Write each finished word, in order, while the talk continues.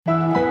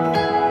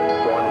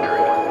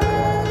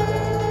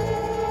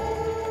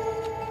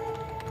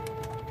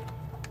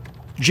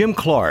Jim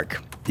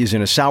Clark is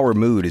in a sour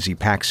mood as he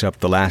packs up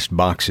the last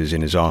boxes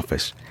in his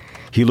office.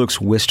 He looks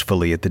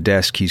wistfully at the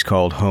desk he's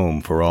called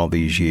home for all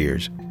these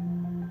years.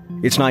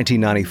 It's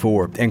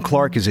 1994, and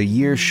Clark is a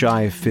year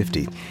shy of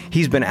 50.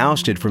 He's been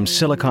ousted from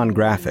Silicon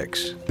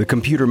Graphics, the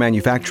computer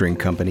manufacturing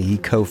company he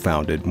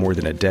co-founded more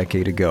than a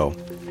decade ago.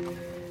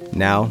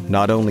 Now,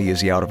 not only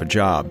is he out of a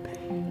job,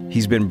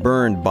 he's been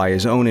burned by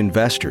his own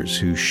investors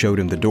who showed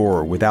him the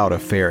door without a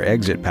fair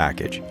exit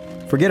package.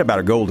 Forget about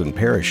a golden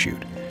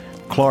parachute.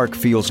 Clark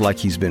feels like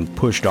he's been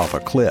pushed off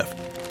a cliff.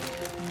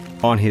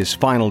 On his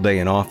final day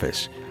in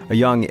office, a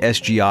young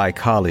SGI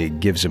colleague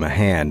gives him a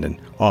hand and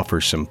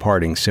offers some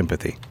parting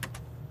sympathy.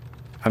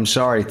 "I'm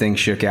sorry things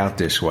shook out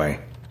this way.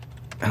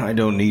 I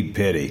don't need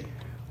pity.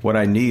 What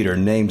I need are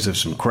names of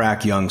some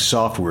crack young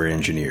software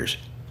engineers.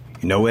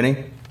 You know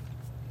any?"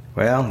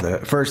 "Well, the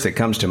first that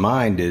comes to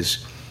mind is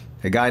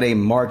a guy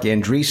named Marc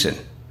Andreessen.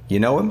 You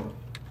know him?"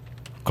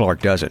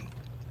 Clark doesn't.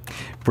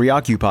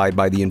 Preoccupied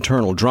by the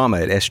internal drama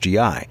at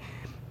SGI,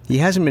 he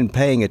hasn't been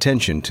paying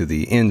attention to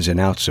the ins and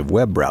outs of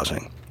web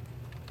browsing.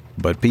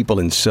 But people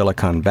in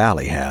Silicon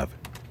Valley have.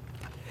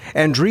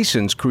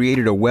 Andreessen's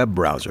created a web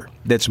browser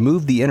that's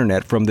moved the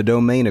internet from the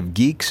domain of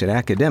geeks and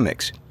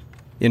academics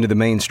into the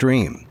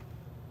mainstream.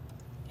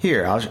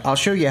 "Here, I'll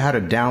show you how to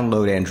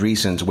download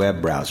Andreessen's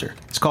web browser.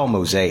 It's called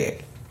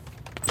Mosaic."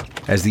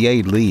 As the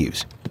aide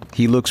leaves,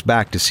 he looks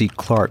back to see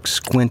Clark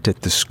squint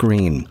at the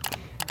screen,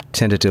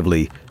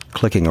 tentatively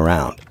clicking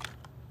around.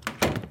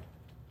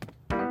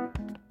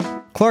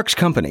 Clark's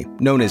company,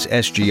 known as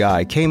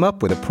SGI, came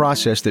up with a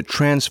process that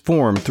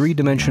transformed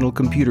three-dimensional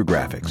computer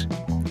graphics.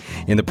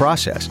 In the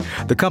process,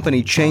 the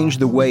company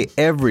changed the way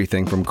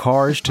everything from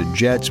cars to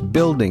jets,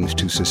 buildings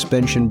to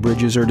suspension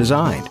bridges are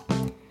designed.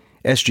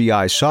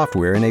 SGI's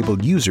software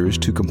enabled users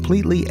to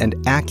completely and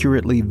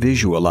accurately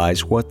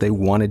visualize what they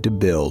wanted to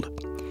build.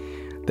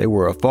 They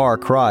were a far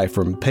cry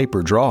from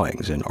paper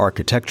drawings and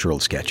architectural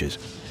sketches.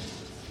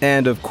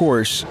 And, of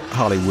course,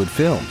 Hollywood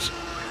films.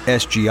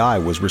 SGI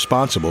was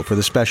responsible for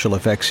the special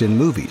effects in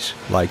movies,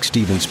 like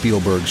Steven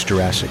Spielberg's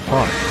Jurassic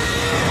Park.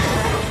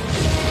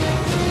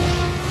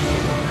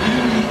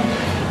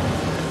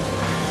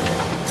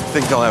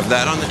 Think they'll have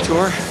that on the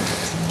tour?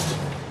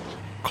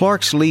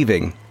 Clark's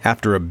leaving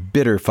after a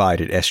bitter fight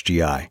at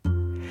SGI.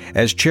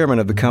 As chairman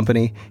of the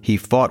company, he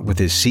fought with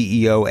his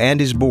CEO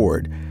and his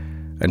board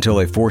until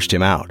they forced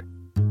him out.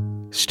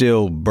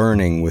 Still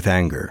burning with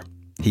anger,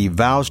 he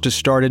vows to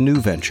start a new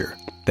venture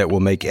that will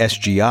make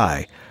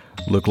SGI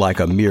look like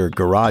a mere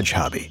garage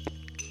hobby.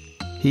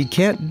 He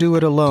can't do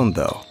it alone,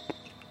 though.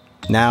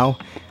 Now,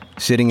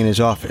 sitting in his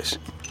office,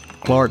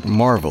 Clark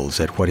marvels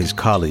at what his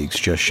colleagues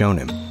just shown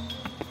him.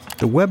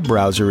 The web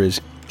browser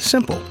is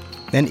simple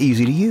and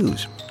easy to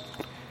use.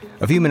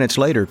 A few minutes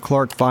later,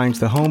 Clark finds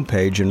the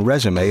homepage and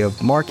resume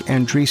of Marc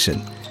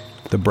Andreessen,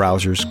 the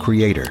browser's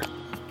creator.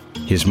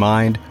 His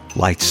mind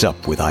lights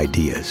up with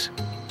ideas.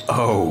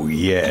 Oh,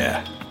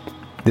 yeah.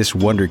 This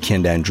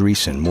wonderkind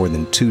Andreessen, more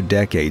than 2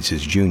 decades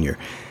his junior,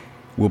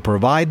 will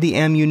provide the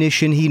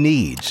ammunition he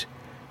needs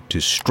to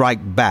strike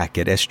back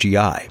at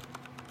SGI.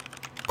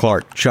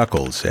 Clark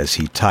chuckles as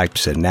he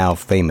types a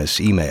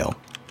now-famous email.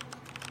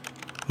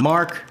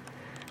 "Mark,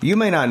 you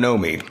may not know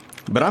me,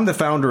 but I'm the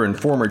founder and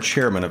former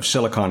chairman of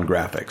Silicon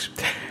Graphics.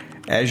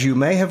 As you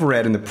may have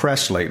read in the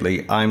press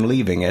lately, I'm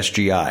leaving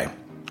SGI.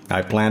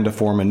 I plan to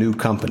form a new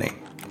company.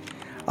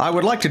 I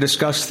would like to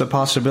discuss the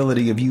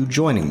possibility of you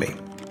joining me.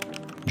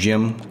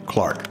 Jim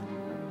Clark."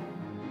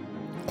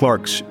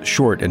 Clark's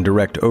short and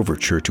direct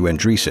overture to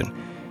Andreessen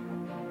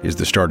is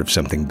the start of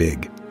something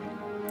big.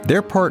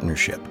 Their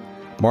partnership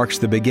marks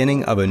the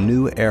beginning of a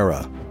new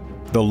era,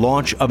 the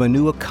launch of a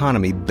new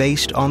economy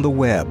based on the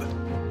web.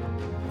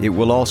 It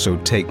will also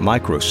take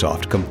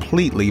Microsoft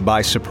completely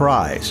by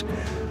surprise,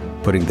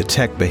 putting the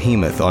tech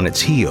behemoth on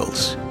its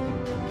heels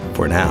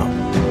for now.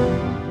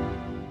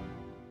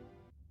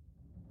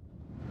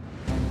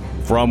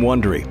 From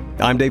Wondery,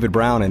 I'm David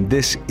Brown, and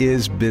this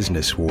is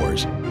Business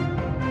Wars.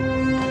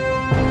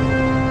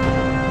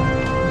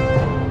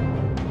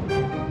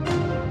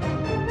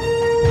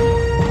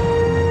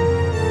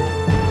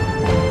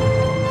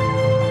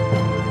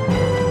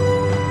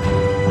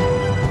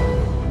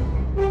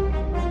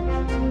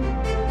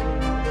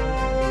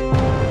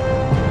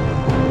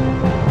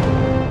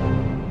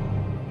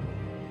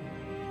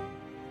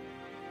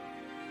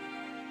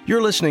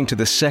 You're listening to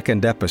the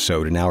second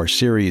episode in our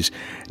series,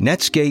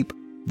 Netscape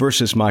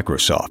versus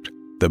Microsoft,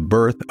 the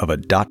birth of a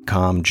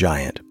dot-com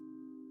giant.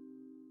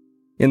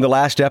 In the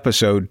last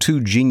episode, 2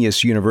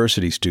 genius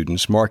university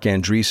students, Marc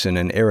Andreessen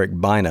and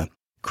Eric Bina,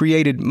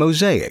 created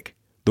Mosaic,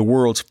 the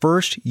world's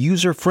first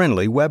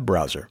user-friendly web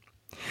browser.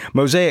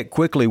 Mosaic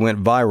quickly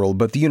went viral,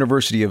 but the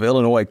University of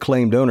Illinois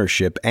claimed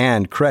ownership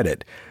and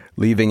credit,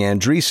 leaving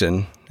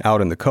Andreessen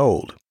out in the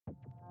cold.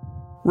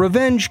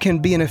 Revenge can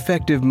be an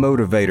effective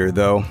motivator,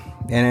 though,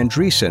 and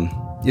Andreessen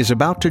is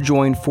about to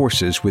join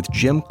forces with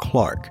Jim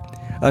Clark,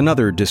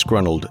 another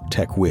disgruntled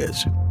tech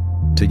whiz.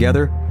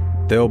 Together,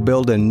 they'll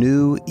build a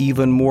new,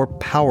 even more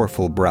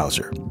powerful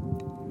browser.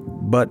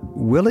 But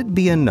will it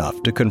be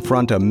enough to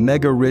confront a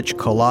mega-rich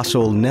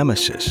colossal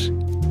nemesis,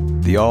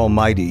 the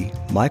almighty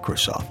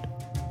Microsoft?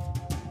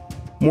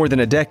 More than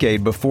a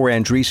decade before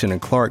Andreessen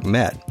and Clark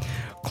met,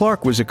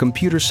 Clark was a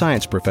computer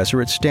science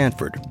professor at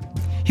Stanford.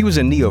 He was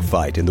a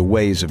neophyte in the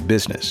ways of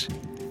business.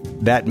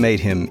 That made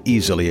him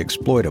easily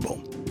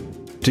exploitable.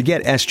 To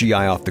get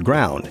SGI off the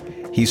ground,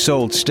 he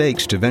sold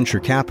stakes to venture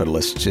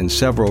capitalists in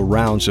several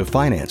rounds of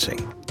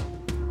financing.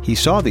 He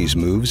saw these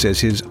moves as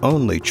his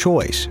only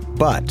choice,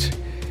 but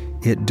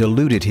it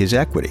diluted his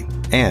equity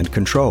and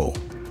control.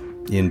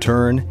 In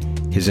turn,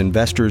 his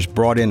investors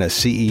brought in a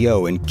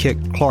CEO and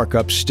kicked Clark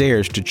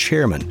upstairs to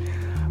chairman,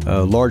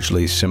 a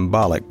largely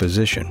symbolic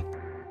position.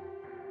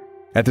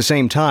 At the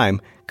same time,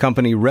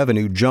 company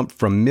revenue jumped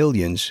from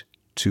millions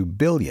to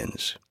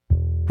billions.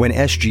 When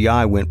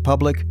SGI went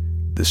public,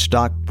 the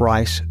stock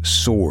price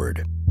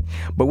soared.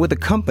 But with the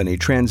company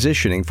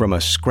transitioning from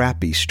a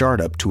scrappy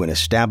startup to an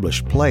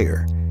established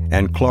player,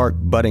 and Clark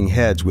butting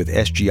heads with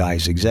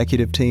SGI's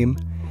executive team,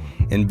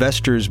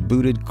 investors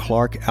booted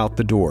Clark out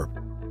the door.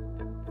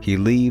 He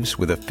leaves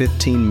with a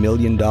 $15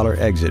 million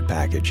exit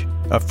package,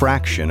 a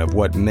fraction of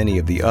what many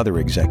of the other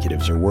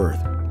executives are worth.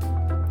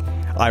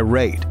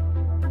 Irate,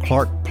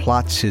 Clark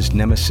plots his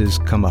nemesis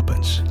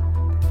comeuppance,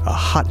 a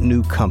hot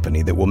new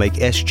company that will make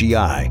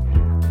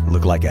SGI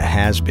look like a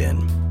has-been.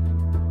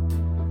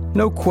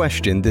 No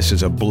question this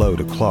is a blow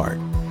to Clark.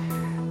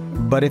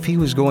 But if he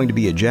was going to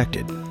be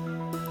ejected,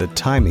 the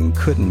timing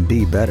couldn't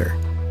be better,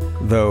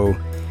 though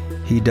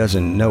he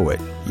doesn't know it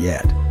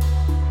yet.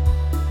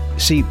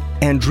 See,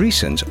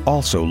 Andreessen's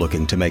also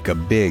looking to make a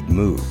big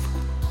move.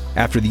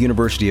 After the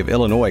University of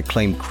Illinois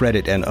claimed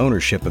credit and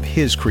ownership of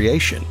his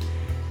creation,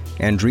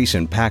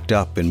 Andreessen packed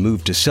up and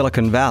moved to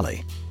Silicon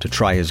Valley to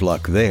try his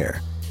luck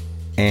there.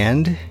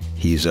 And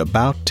he's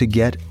about to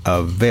get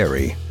a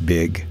very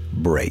big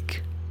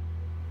break.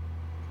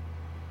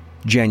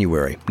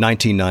 January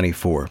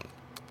 1994.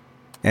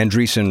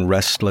 Andreessen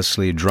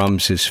restlessly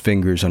drums his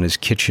fingers on his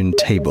kitchen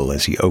table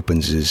as he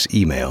opens his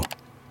email.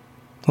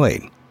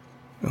 Wait,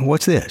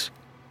 what's this?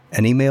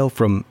 An email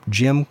from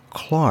Jim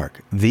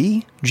Clark.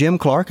 The Jim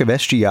Clark of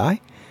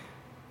SGI?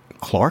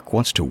 Clark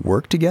wants to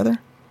work together?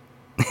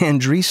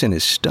 Andreessen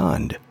is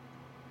stunned.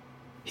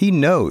 He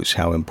knows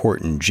how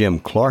important Jim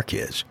Clark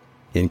is.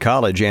 In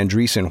college,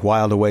 Andreessen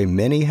whiled away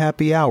many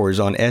happy hours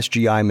on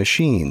SGI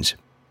machines.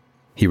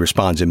 He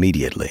responds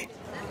immediately.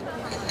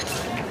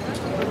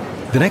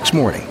 The next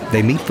morning,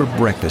 they meet for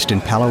breakfast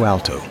in Palo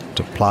Alto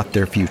to plot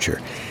their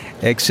future,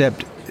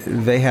 except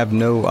they have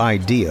no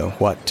idea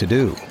what to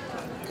do.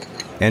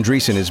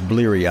 Andreessen is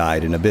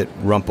bleary-eyed and a bit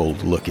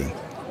rumpled looking.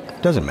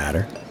 Doesn't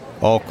matter.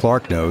 All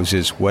Clark knows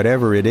is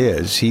whatever it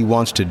is, he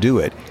wants to do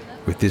it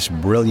with this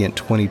brilliant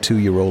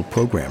 22-year-old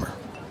programmer.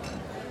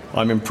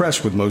 I'm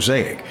impressed with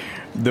Mosaic.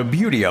 The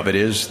beauty of it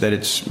is that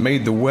it's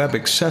made the web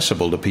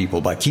accessible to people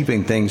by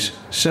keeping things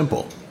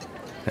simple.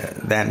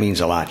 That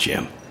means a lot,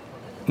 Jim.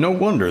 No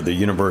wonder the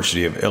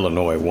University of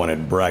Illinois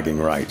wanted bragging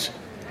rights.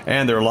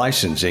 And they're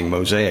licensing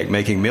Mosaic,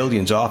 making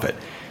millions off it.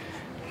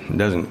 It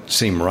doesn't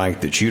seem right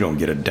that you don't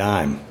get a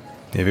dime.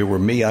 If it were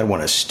me, I'd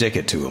want to stick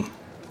it to him.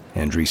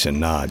 Andreessen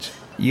nods.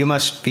 You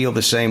must feel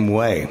the same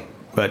way,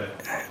 but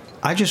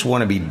I just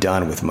want to be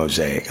done with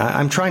Mosaic.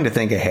 I'm trying to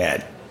think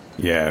ahead.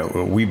 Yeah,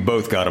 we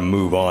both got to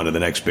move on to the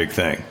next big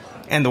thing.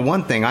 And the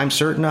one thing I'm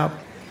certain of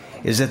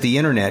is that the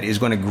internet is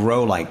going to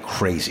grow like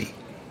crazy.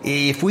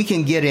 If we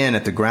can get in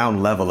at the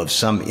ground level of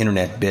some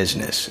internet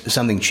business,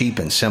 something cheap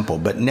and simple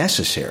but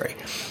necessary,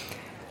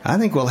 I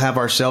think we'll have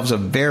ourselves a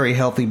very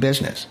healthy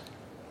business.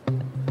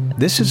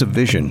 This is a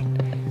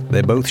vision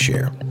they both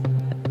share.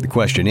 The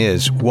question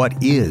is,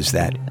 what is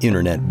that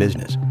internet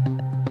business?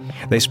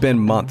 They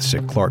spend months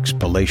at Clark's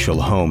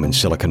palatial home in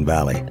Silicon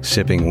Valley,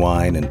 sipping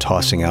wine and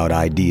tossing out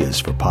ideas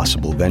for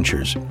possible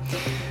ventures.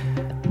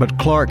 But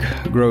Clark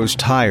grows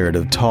tired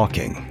of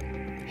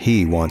talking.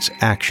 He wants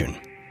action.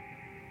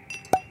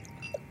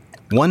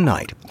 One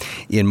night,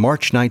 in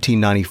March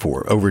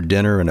 1994, over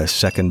dinner and a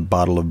second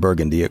bottle of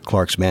Burgundy at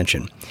Clark's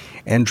mansion,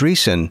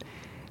 Andreessen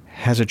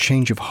has a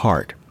change of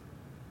heart.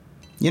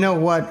 You know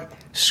what?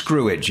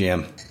 Screw it,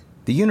 Jim.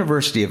 The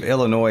University of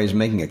Illinois is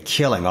making a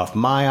killing off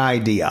my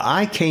idea.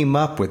 I came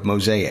up with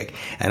Mosaic,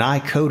 and I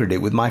coded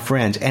it with my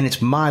friends, and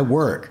it's my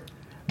work.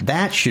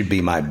 That should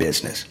be my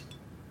business.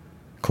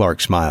 Clark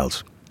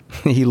smiles.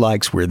 He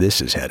likes where this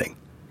is heading.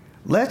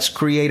 Let's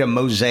create a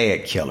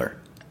Mosaic Killer.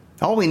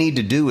 All we need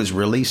to do is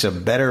release a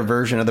better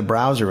version of the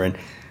browser and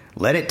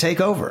let it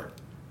take over.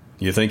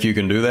 You think you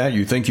can do that?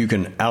 You think you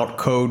can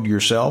outcode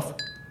yourself?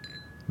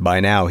 By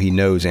now, he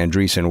knows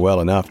Andreessen well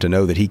enough to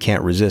know that he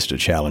can't resist a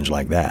challenge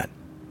like that.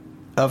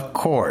 Of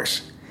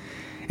course.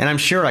 And I'm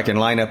sure I can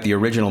line up the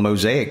original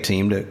Mosaic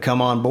team to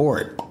come on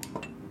board.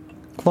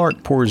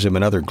 Clark pours him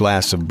another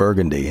glass of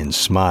Burgundy and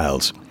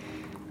smiles.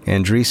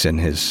 Andreessen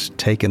has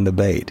taken the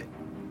bait.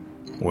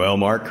 Well,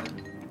 Mark,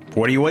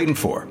 what are you waiting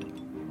for?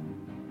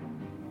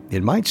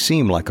 It might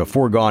seem like a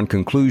foregone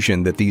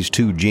conclusion that these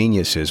two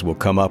geniuses will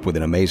come up with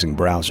an amazing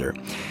browser.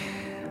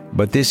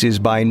 But this is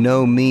by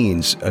no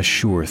means a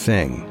sure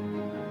thing.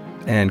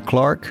 and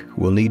Clark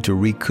will need to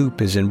recoup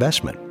his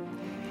investment.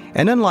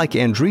 And unlike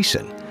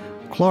Andreessen,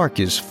 Clark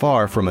is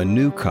far from a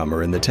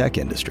newcomer in the tech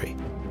industry.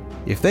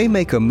 If they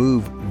make a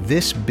move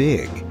this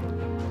big,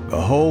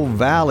 the whole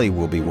valley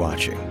will be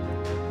watching.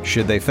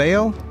 Should they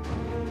fail?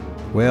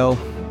 Well,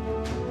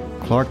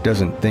 Clark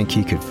doesn't think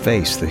he could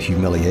face the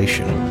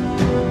humiliation.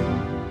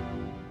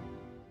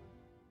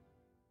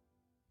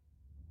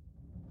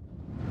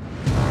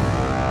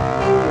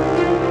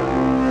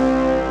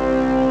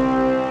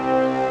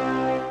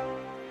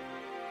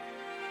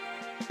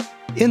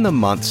 In the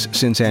months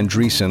since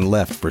Andreessen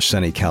left for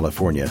sunny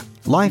California,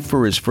 life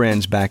for his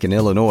friends back in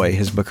Illinois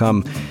has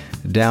become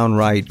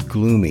downright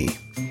gloomy.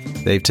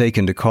 They've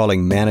taken to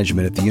calling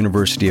management at the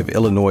University of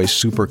Illinois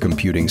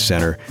Supercomputing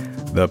Center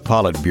the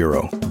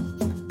Politburo.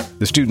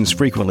 The students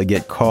frequently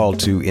get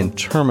called to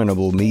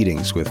interminable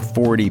meetings with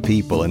 40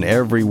 people, and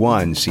every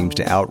one seems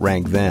to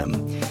outrank them.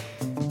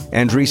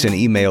 Andreessen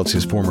emails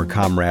his former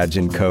comrades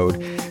in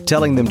code,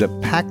 telling them to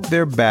pack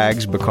their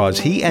bags because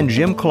he and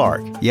Jim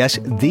Clark, yes,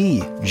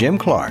 the Jim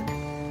Clark,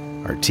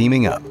 are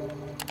teaming up.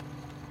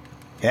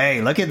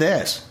 Hey, look at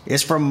this.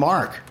 It's from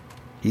Mark.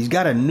 He's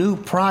got a new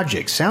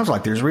project. Sounds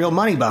like there's real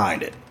money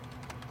behind it.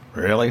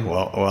 Really?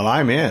 Well,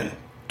 I'm in.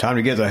 Time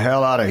to get the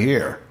hell out of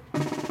here.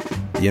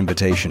 The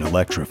invitation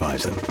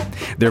electrifies them.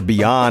 They're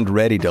beyond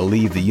ready to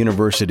leave the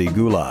university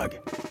gulag.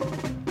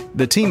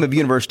 The team of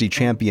university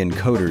champion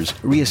coders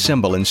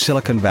reassemble in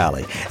Silicon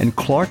Valley, and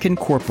Clark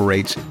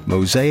incorporates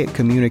Mosaic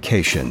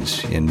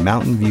Communications in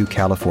Mountain View,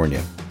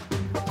 California.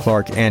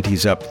 Clark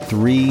antes up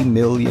 $3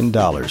 million,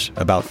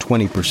 about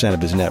 20%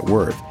 of his net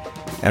worth,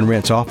 and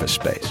rents office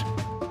space.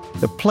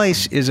 The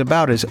place is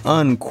about as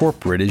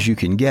uncorporate as you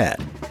can get.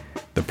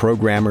 The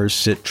programmers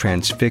sit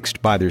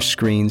transfixed by their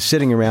screens,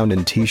 sitting around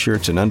in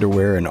t-shirts and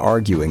underwear and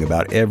arguing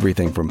about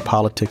everything from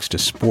politics to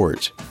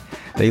sports.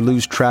 They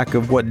lose track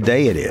of what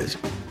day it is.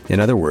 In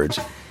other words,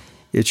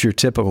 it's your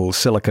typical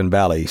Silicon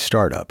Valley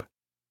startup.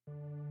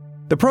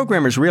 The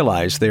programmers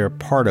realize they are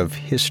part of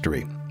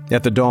history,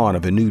 at the dawn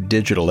of a new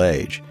digital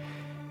age.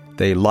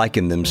 They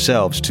liken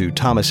themselves to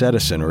Thomas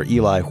Edison or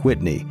Eli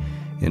Whitney,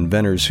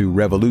 inventors who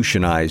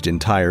revolutionized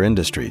entire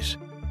industries.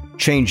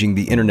 Changing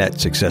the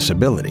Internet's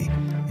accessibility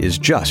is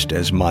just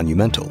as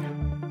monumental.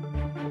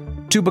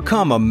 To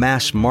become a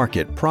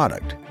mass-market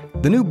product,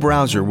 the new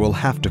browser will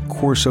have to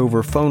course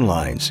over phone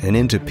lines and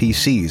into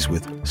PCs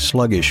with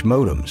sluggish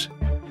modems.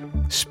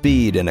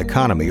 Speed and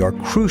economy are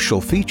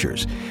crucial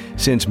features,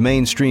 since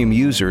mainstream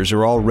users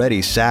are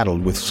already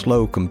saddled with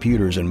slow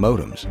computers and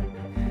modems.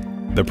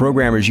 The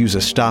programmers use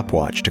a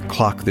stopwatch to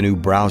clock the new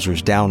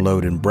browser's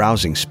download and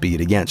browsing speed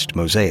against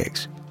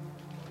Mosaic's.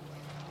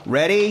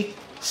 Ready,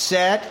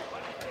 set,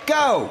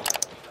 go!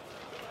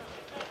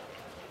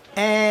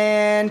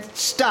 And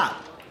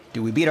stop.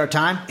 Do we beat our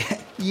time?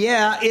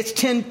 Yeah, it's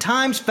 10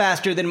 times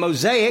faster than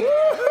Mosaic.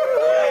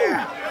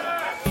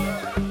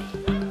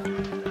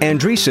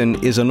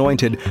 Andreessen is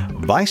anointed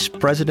Vice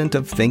President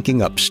of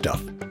Thinking Up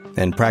Stuff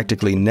and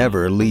practically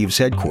never leaves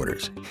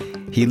headquarters.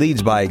 He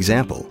leads by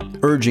example,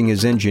 urging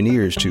his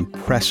engineers to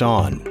press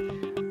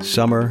on.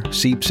 Summer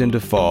seeps into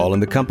fall,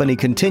 and the company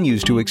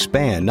continues to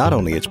expand not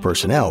only its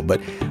personnel,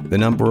 but the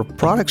number of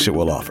products it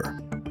will offer.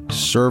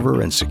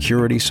 Server and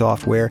security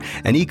software,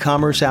 an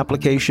e-commerce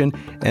application,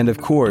 and of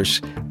course,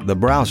 the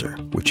browser,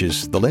 which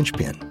is the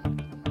linchpin.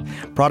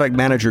 Product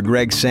manager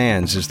Greg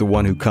Sands is the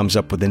one who comes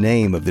up with the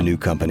name of the new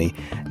company,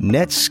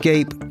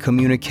 Netscape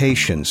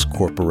Communications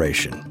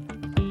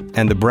Corporation.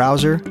 And the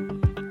browser?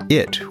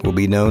 It will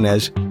be known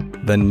as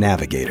the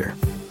Navigator.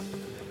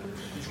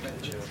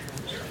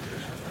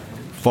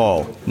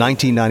 Fall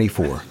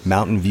 1994,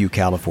 Mountain View,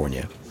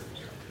 California.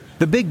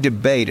 The big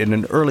debate in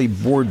an early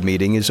board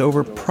meeting is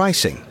over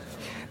pricing.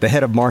 The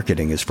head of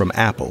marketing is from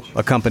Apple,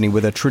 a company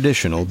with a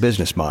traditional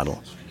business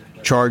model.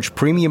 Charge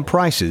premium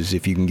prices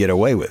if you can get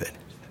away with it.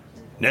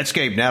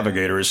 Netscape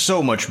Navigator is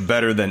so much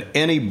better than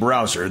any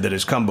browser that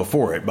has come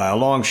before it by a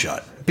long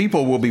shot.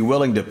 People will be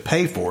willing to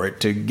pay for it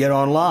to get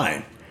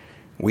online.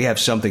 We have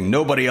something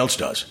nobody else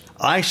does.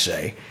 I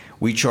say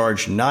we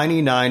charge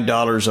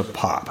 $99 a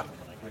pop.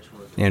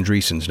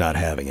 Andreessen's not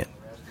having it.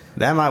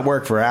 That might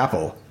work for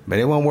Apple, but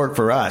it won't work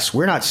for us.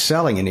 We're not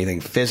selling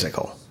anything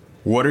physical.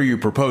 What are you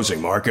proposing,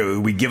 Mark?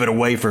 We give it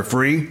away for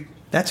free?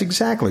 That's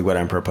exactly what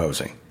I'm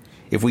proposing.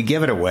 If we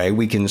give it away,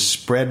 we can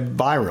spread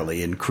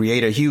virally and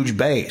create a huge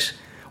base.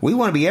 We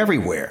want to be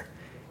everywhere.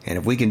 And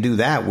if we can do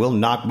that, we'll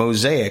knock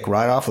Mosaic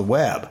right off the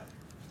web.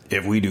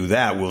 If we do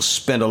that, we'll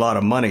spend a lot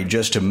of money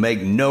just to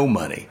make no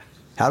money.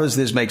 How does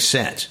this make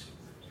sense?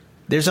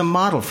 There's a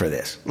model for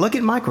this. Look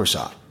at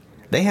Microsoft.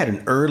 They had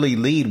an early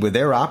lead with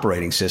their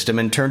operating system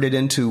and turned it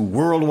into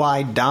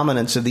worldwide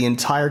dominance of the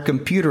entire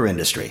computer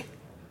industry.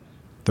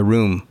 The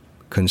room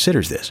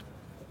considers this.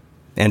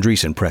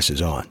 Andreessen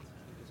presses on.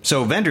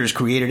 So vendors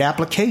created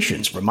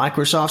applications for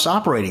Microsoft's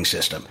operating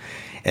system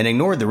and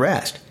ignored the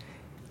rest.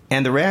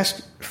 And the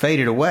rest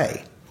faded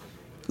away.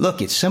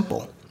 Look, it's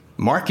simple.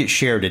 Market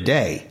share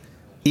today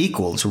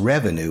equals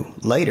revenue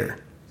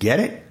later. Get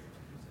it?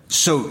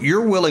 So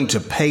you're willing to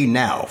pay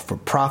now for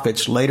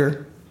profits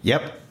later?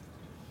 Yep.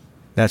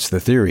 That's the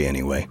theory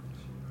anyway.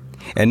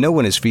 And no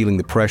one is feeling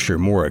the pressure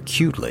more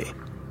acutely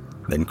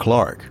than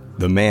Clark,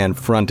 the man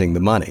fronting the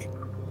money.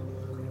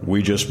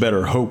 We just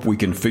better hope we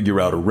can figure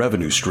out a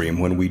revenue stream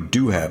when we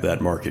do have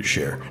that market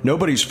share.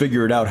 Nobody's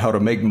figured out how to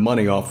make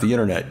money off the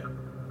internet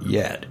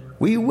yet.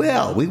 We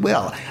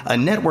will. A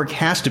network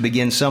has to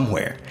begin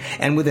somewhere.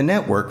 And with a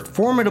network,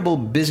 formidable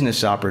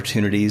business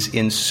opportunities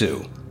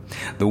ensue.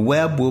 The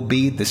web will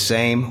be the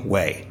same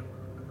way.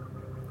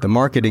 The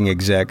marketing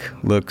exec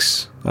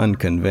looks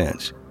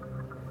unconvinced.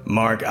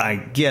 Mark, I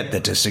get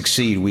that to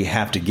succeed we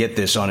have to get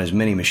this on as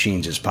many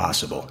machines as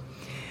possible.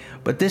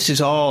 But this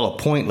is all a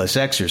pointless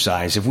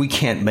exercise if we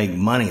can't make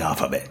money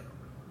off of it.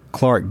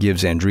 Clark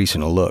gives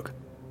Andreessen a look,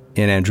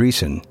 and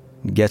Andreessen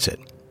gets it.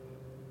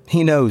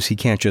 He knows he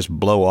can't just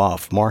blow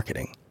off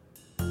marketing.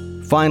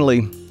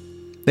 Finally,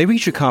 they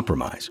reach a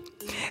compromise.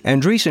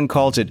 Andreessen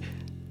calls it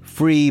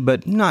free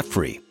but not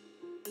free.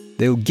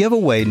 They'll give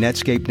away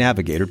Netscape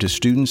Navigator to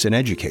students and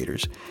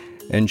educators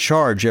and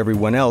charge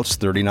everyone else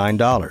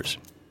 $39.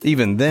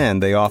 Even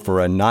then, they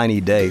offer a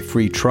 90-day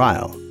free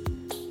trial.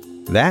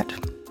 That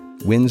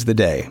wins the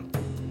day.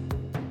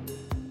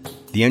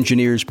 The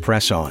engineers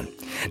press on.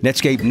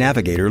 Netscape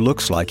Navigator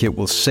looks like it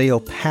will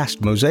sail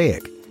past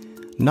Mosaic.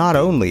 Not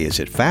only is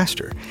it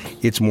faster,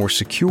 it's more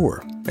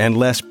secure and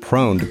less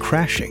prone to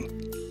crashing.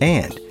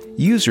 And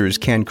users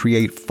can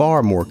create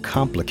far more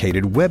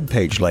complicated web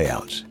page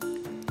layouts.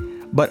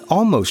 But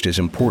almost as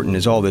important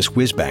as all this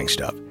whiz-bang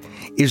stuff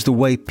is the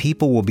way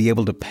people will be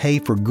able to pay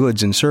for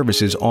goods and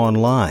services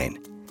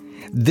online.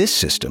 This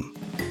system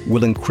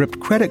will encrypt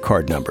credit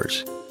card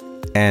numbers,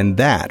 and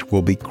that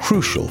will be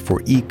crucial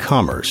for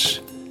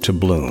e-commerce to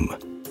bloom.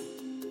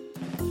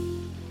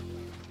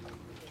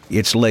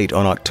 It's late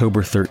on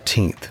October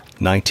 13th,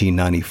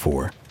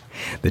 1994.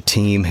 The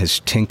team has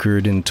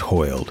tinkered and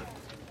toiled.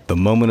 The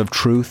moment of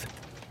truth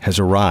has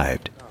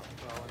arrived.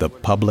 The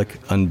public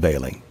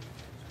unveiling.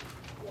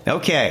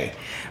 Okay,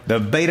 the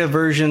beta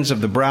versions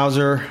of the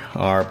browser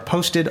are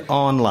posted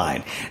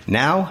online.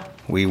 Now,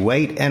 we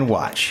wait and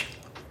watch.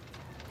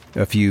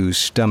 A few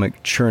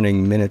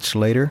stomach-churning minutes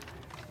later,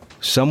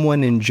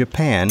 someone in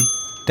Japan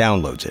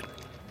downloads it.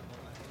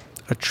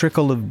 A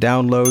trickle of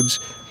downloads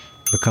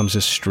becomes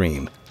a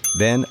stream,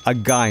 then a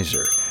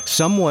geyser.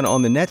 Someone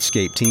on the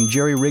Netscape team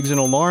jerry-rigs an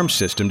alarm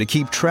system to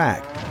keep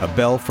track. A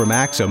bell for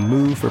Macs, a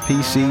move for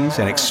PCs,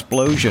 an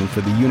explosion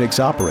for the Unix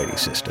operating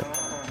system.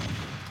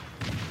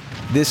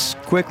 This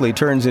quickly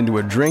turns into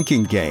a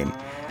drinking game.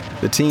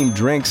 The team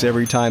drinks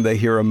every time they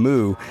hear a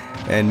moo,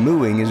 and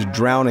mooing is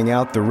drowning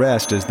out the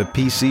rest as the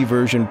PC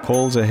version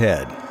pulls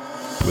ahead.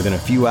 Within a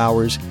few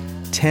hours,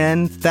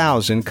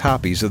 10,000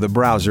 copies of the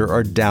browser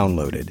are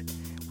downloaded,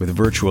 with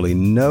virtually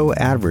no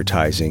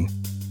advertising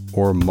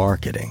or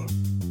marketing.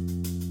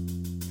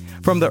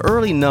 From the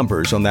early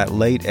numbers on that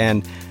late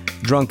and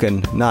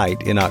drunken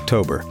night in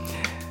October,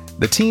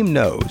 the team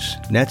knows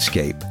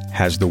Netscape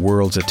has the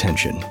world's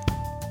attention.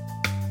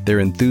 Their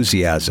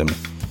enthusiasm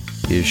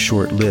is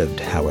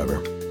short-lived,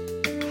 however.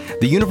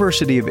 The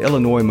University of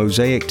Illinois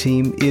Mosaic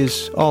team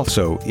is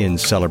also in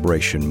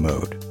celebration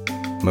mode.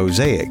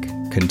 Mosaic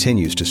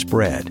continues to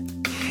spread.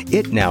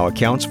 It now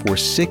accounts for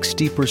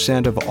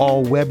 60% of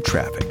all web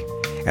traffic,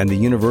 and the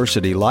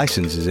university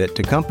licenses it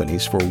to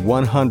companies for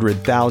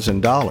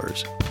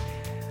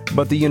 $100,000.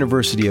 But the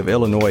University of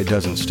Illinois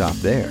doesn't stop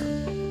there.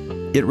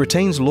 It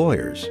retains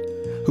lawyers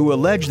who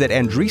allege that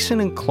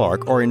Andreessen and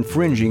Clark are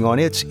infringing on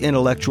its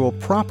intellectual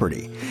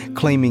property,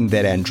 claiming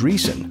that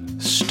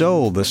Andreessen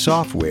stole the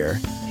software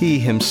he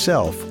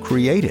himself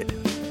created.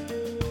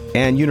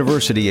 And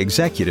university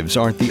executives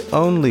aren't the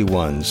only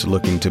ones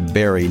looking to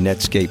bury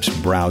Netscape's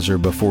browser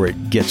before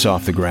it gets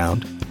off the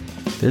ground.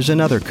 There's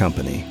another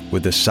company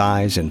with the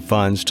size and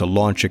funds to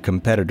launch a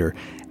competitor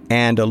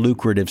and a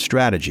lucrative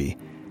strategy,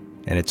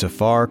 and it's a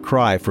far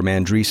cry from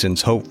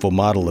Andreessen's hopeful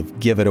model of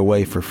give it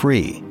away for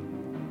free.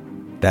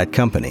 That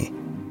company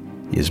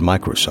is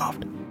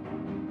Microsoft.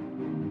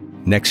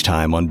 Next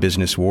time on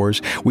Business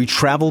Wars, we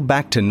travel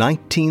back to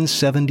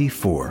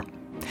 1974.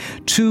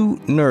 Two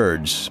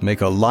nerds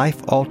make a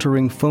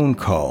life-altering phone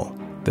call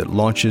that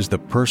launches the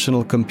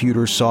personal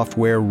computer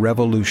software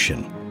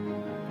revolution.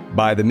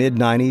 By the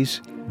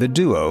mid-90s, the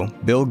duo,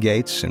 Bill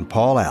Gates and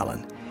Paul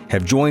Allen,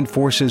 have joined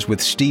forces with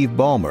Steve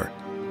Ballmer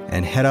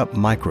and head up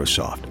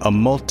Microsoft, a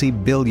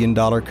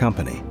multi-billion-dollar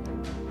company.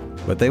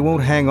 But they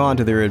won't hang on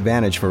to their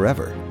advantage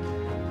forever.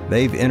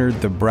 They've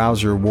entered the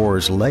browser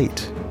wars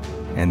late,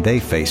 and they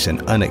face an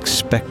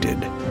unexpected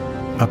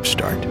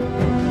upstart.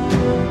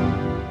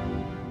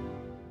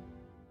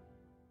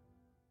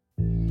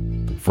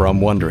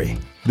 From Wondery,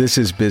 this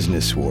is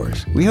Business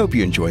Wars. We hope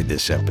you enjoyed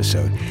this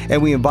episode,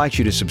 and we invite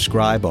you to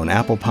subscribe on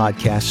Apple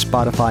Podcasts,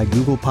 Spotify,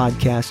 Google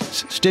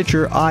Podcasts,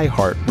 Stitcher,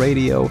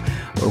 iHeartRadio,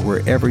 or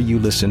wherever you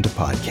listen to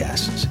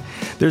podcasts.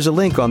 There's a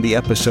link on the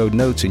episode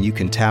notes, and you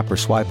can tap or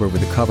swipe over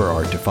the cover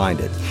art to find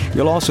it.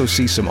 You'll also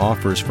see some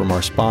offers from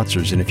our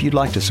sponsors, and if you'd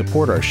like to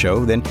support our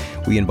show, then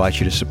we invite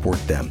you to support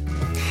them.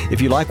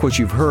 If you like what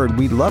you've heard,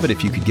 we'd love it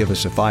if you could give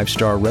us a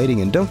 5-star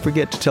rating, and don't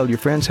forget to tell your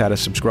friends how to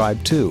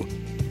subscribe too.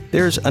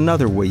 There's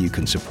another way you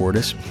can support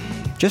us.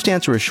 Just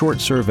answer a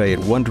short survey at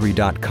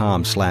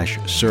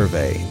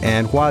Wondery.com/survey.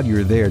 And while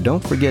you're there,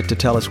 don't forget to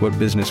tell us what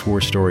business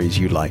war stories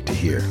you'd like to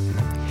hear.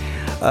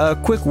 A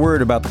quick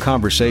word about the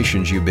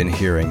conversations you've been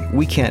hearing.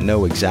 We can't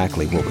know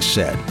exactly what was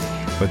said,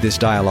 but this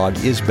dialogue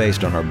is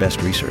based on our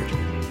best research.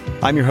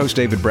 I'm your host,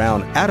 David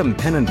Brown. Adam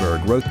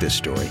Pennenberg wrote this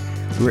story.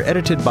 We were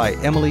edited by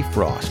Emily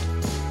Frost.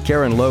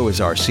 Karen Lowe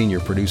is our senior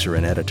producer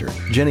and editor.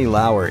 Jenny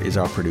Lauer is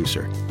our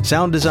producer.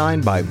 Sound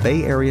design by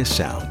Bay Area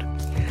Sound.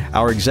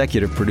 Our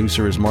executive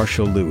producer is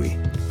Marshall Louie.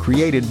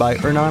 Created by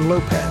Hernan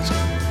Lopez.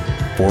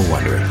 For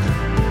Wondery.